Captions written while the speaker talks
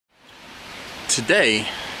Today,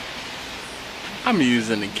 I'm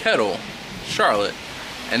using the Kettle, Charlotte,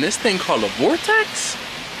 and this thing called a Vortex?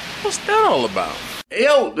 What's that all about? Hey,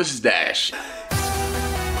 yo, this is Dash.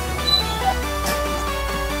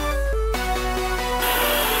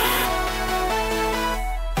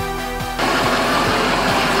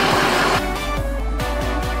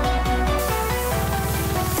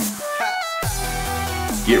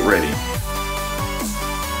 Get ready.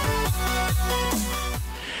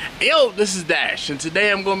 Yo, this is Dash, and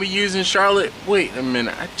today I'm going to be using Charlotte. Wait a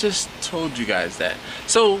minute, I just told you guys that.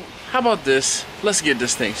 So, how about this? Let's get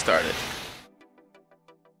this thing started.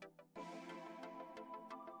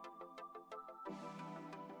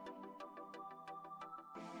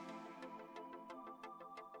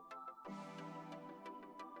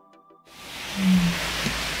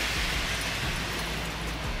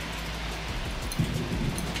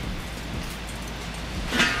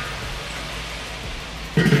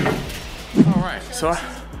 Alright,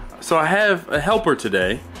 so I have a helper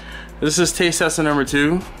today. This is taste tester number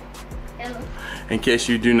 2. Hello. In case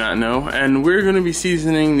you do not know. And we're going to be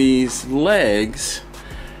seasoning these legs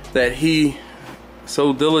that he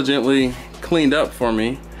so diligently cleaned up for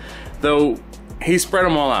me. Though he spread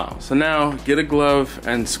them all out. So now get a glove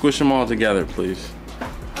and squish them all together, please.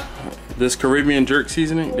 This Caribbean jerk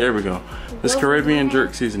seasoning. There we go. This Caribbean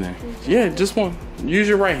jerk seasoning. Yeah, just one. Use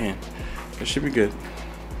your right hand. It should be good.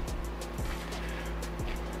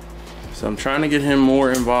 So I'm trying to get him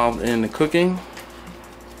more involved in the cooking.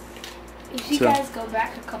 If you guys go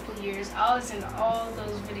back a couple years, I was in all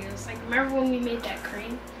those videos. Like, remember when we made that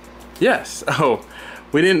cream? Yes. Oh,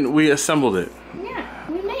 we assembled it.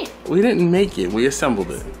 Yeah, we made it. We didn't make it, we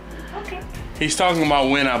assembled it. Okay. He's talking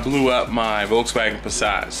about when I blew up my Volkswagen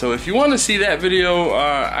Passat. So if you want to see that video,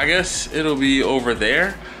 I guess it'll be over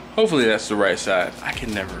there. Hopefully that's the right side. I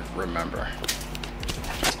can never remember.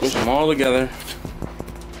 Squish them all together.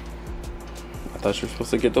 I thought you were supposed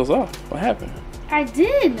to get those off. What happened? I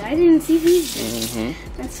did. I didn't see these.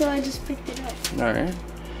 And so I just picked it up. Alright.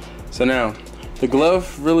 So now, the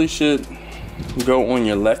glove really should go on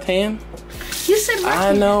your left hand. You said left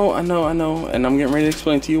hand. I know. And I'm getting ready to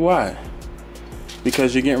explain to you why.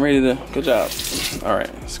 Because you're getting ready to... Good job. Alright.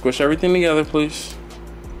 Squish everything together, please.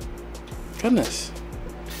 Goodness.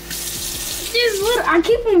 Just look. I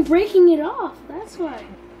keep on breaking it off. That's why.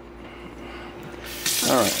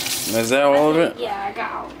 Alright. Is that all of it? Yeah, I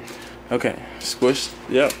got all of it. Okay, squish,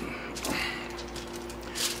 yep.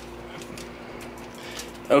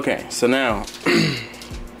 Okay, so now,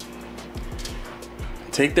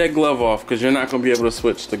 take that glove off because you're not going to be able to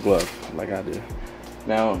switch the glove like I did.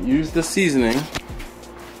 Now, use the seasoning.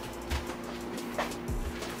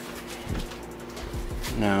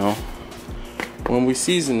 Now, when we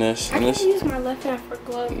season this... I can use my left hand for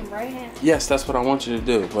glove and right hand. Yes, that's what I want you to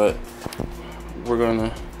do, but we're going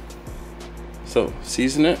to... So,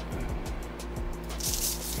 season it.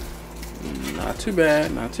 Not too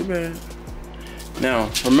bad, not too bad. Now,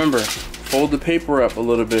 remember, fold the paper up a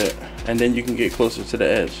little bit, and then you can get closer to the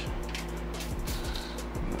edge.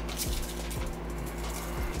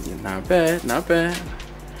 Not bad, not bad.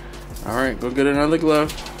 Alright, go get another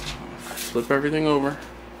glove. Flip everything over.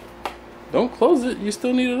 Don't close it, you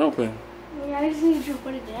still need it open. Yeah, I just need you to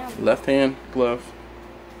put it down. Left hand glove.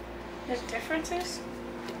 There's differences?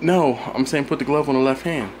 No, I'm saying put the glove on the left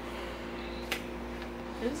hand.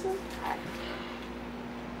 Is it?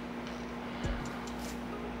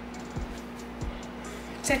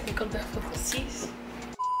 Technical difficulties.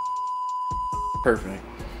 Perfect.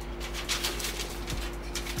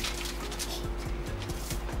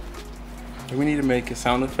 Do we need to make a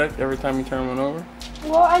sound effect every time you turn one over?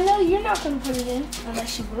 Well, I know you're not going to put it in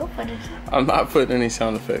unless you will put it in. I'm not putting any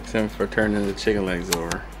sound effects in for turning the chicken legs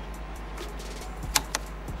over.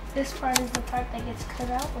 This part is the part that gets cut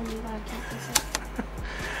out when you gotta keep this in.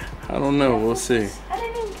 I don't know, we'll see. I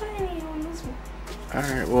didn't even put any on this one.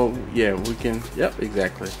 Alright, well, yeah, we can, yep,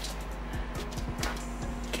 exactly.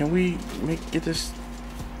 Can we get this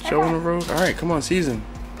show on the road? Alright, come on, season.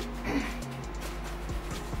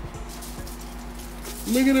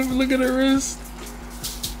 Look at her wrist.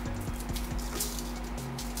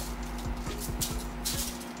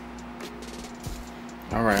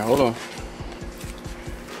 Alright, hold on.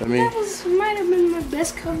 Might have been my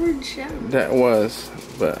best covered show. That was,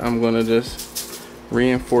 but I'm gonna just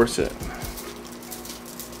reinforce it.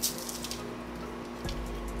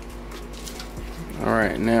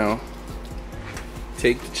 Alright, now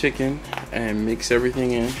take the chicken and mix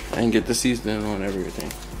everything in and get the seasoning on everything.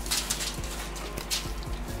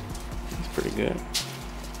 That's pretty good.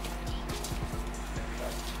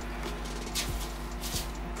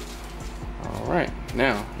 Alright.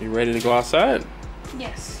 Now, you ready to go outside?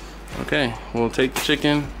 Yes. Okay, we'll take the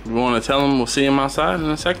chicken. You want to tell them we'll see him outside in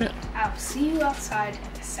a second? I'll see you outside in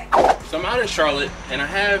a second. So I'm out in Charlotte, and I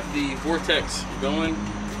have the Vortex going,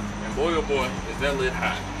 and boy oh boy, is that lid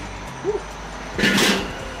hot. Woo.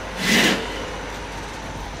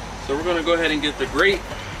 So we're gonna go ahead and get the grate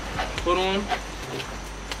put on.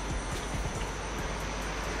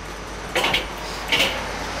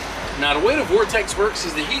 Now the way the Vortex works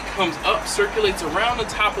is the heat comes up, circulates around the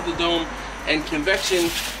top of the dome, and convection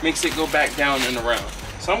makes it go back down and around.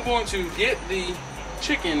 So I'm going to get the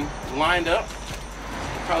chicken lined up.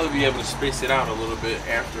 I'll probably be able to space it out a little bit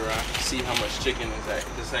after I see how much chicken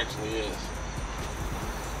this actually is.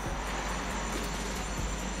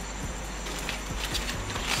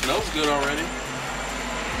 Smells good already.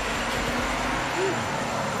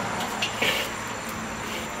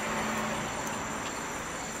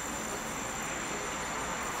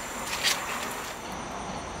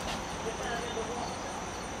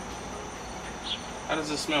 How does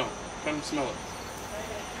it smell? Come smell it.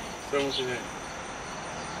 Smell what you think.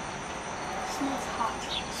 It smells hot.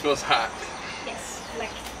 It smells hot. Yes,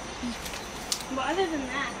 like. But other than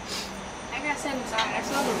that, like I said inside, I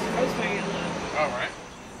saw the rosemary a little. All right.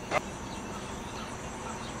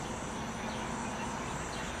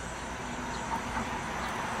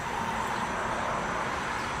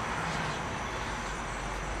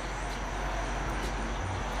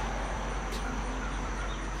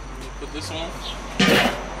 Put this on.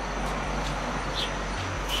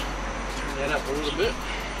 Turn that up a little bit.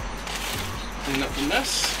 Clean up the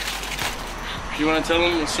mess. You want to tell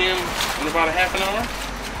them we'll see him in about a half an hour?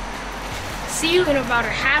 See you in about a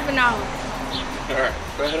half an hour. All right,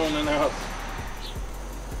 go ahead on in the house.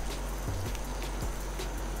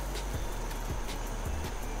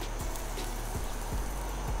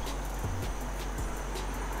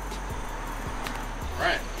 All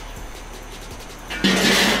right.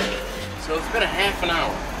 So it's been a half an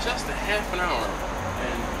hour, just a half an hour,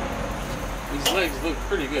 and these legs look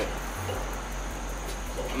pretty good.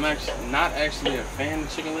 I'm actually not actually a fan of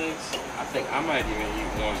chicken legs. I think I might even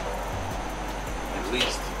eat one, at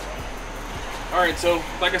least. All right, so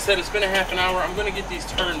like I said, it's been a half an hour. I'm gonna get these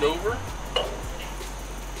turned over.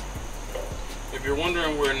 If you're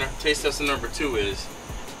wondering where taste tester number 2 is,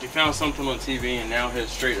 he found something on TV and now has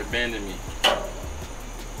straight abandoned me.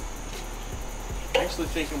 I actually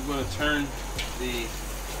think I'm going to turn the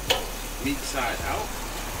meat side out.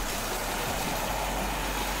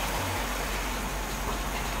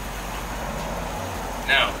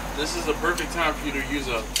 Now, this is a perfect time for you to use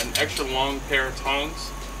an extra long pair of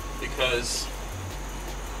tongs because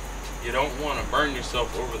you don't want to burn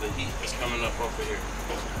yourself over the heat that's coming up over here.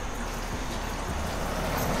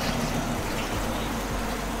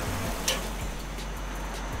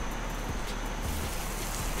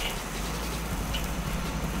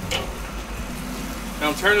 Now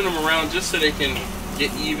I'm turning them around just so they can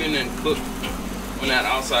get even and cook on that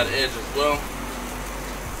outside edge as well.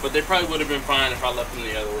 But they probably would have been fine if I left them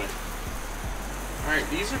the other way. Alright,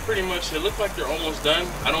 these are pretty much, they look like they're almost done.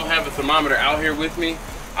 I don't have a thermometer out here with me.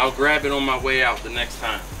 I'll grab it on my way out the next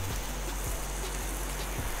time.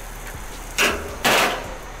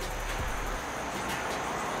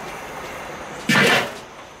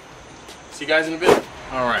 See you guys in a bit.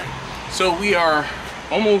 Alright, so we are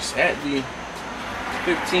almost at the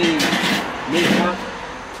 15-minute mark,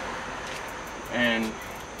 and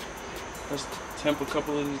let's temp a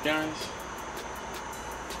couple of these guys.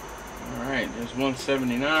 All right, there's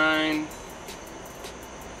 179,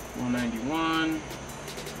 191,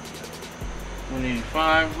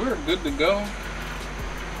 185. We're good to go.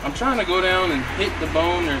 I'm trying to go down and hit the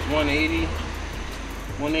bone. There's 180,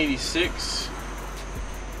 186,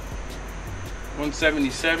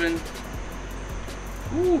 177.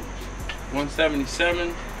 Woo.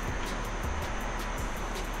 177,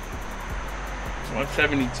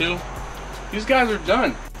 172. These guys are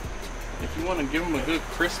done. If you want to give them a good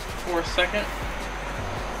crisp for a second,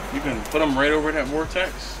 you can put them right over that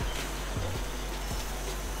Vortex.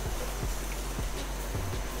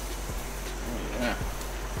 Oh, yeah.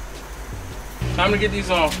 Time to get these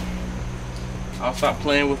off. I'll stop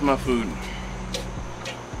playing with my food.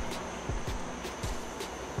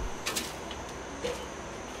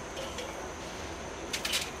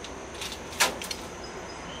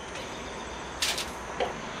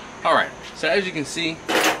 Alright, so as you can see,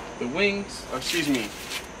 the wings, or excuse me,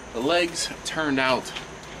 the legs turned out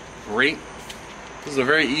great. This is a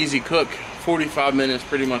very easy cook, 45 minutes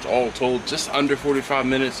pretty much all told, just under 45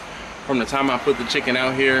 minutes from the time I put the chicken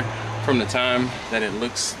out here, from the time that it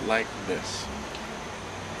looks like this.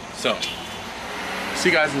 So, see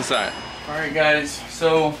you guys inside. Alright guys,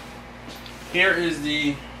 so here is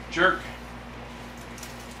the jerk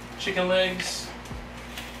chicken legs.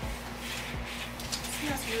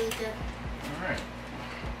 Smells really good. Alright.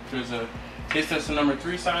 There's a taste tester number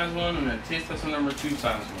 3 size one and a taste tester number 2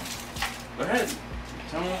 size one. Go ahead.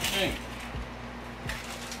 Tell me what you think.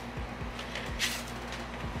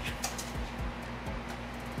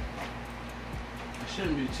 It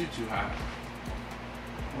shouldn't be too hot.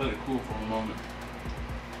 Let it cool for a moment.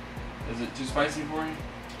 Is it too spicy for you?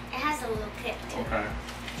 It has a little kick too. Okay.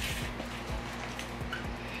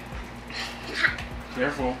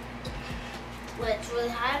 Careful. What, it's really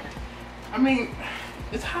hot? I mean,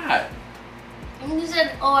 it's hot. And you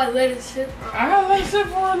said, oh, I let it sit for I let it sit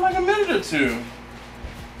for like a minute or two.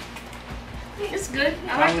 It's good.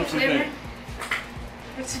 I like the flavor.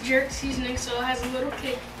 It's a jerk seasoning, so it has a little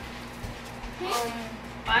kick.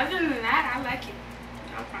 Other than that, I like it.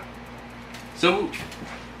 No problem. So,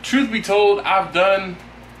 truth be told, I've done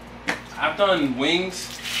wings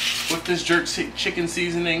with this jerk chicken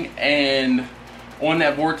seasoning, and on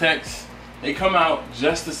that Vortex, they come out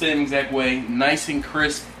just the same exact way, nice and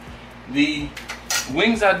crisp. The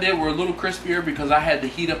wings I did were a little crispier because I had the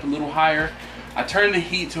heat up a little higher. I turned the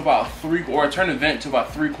heat to about I turned the vent to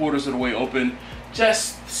about 3/4 of the way open,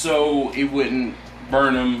 just so it wouldn't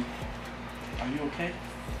burn them. Are you okay?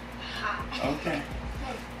 Okay.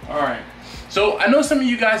 All right. So I know some of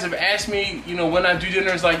you guys have asked me, you know, when I do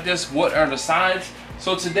dinners like this, what are the sides?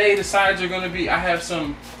 So today the sides are going to be, I have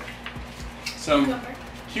some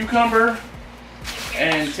cucumber,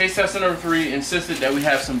 and taste tester number 3 insisted that we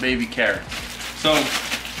have some baby carrots. So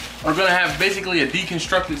we're going to have basically a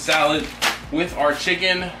deconstructed salad with our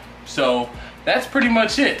chicken. So that's pretty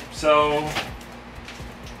much it. So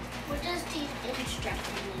what does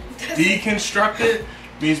deconstructed mean? Deconstructed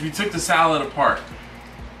means we took the salad apart.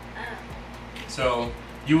 So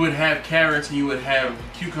you would have carrots and you would have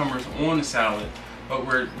cucumbers on the salad, but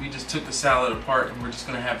we just took the salad apart and we're just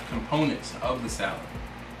going to have components of the salad.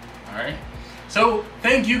 Alright? So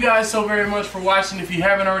thank you guys so very much for watching. If you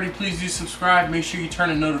haven't already, please do subscribe. Make sure you turn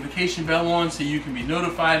the notification bell on so you can be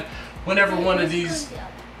notified whenever one of these...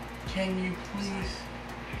 Can you please?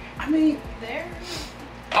 I mean... There.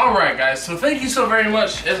 Alright guys, so thank you so very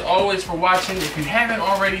much as always for watching. If you haven't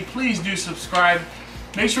already, please do subscribe.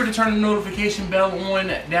 Make sure to turn the notification bell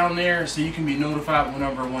on down there so you can be notified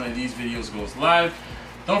whenever one of these videos goes live.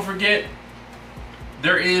 Don't forget,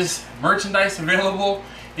 there is merchandise available.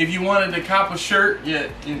 If you wanted to cop a shirt, we're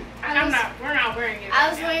not wearing it. I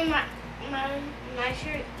was wearing my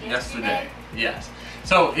shirt yesterday. Yes.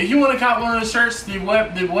 So if you want to cop one of the shirts, the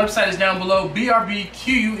website is down below,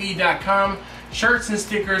 brbque.com. Shirts and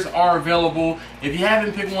stickers are available. If you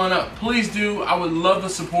haven't picked one up, please do. I would love the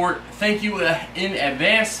support. Thank you in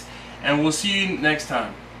advance, and we'll see you next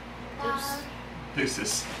time. Deuces.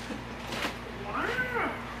 Deuces. Wow.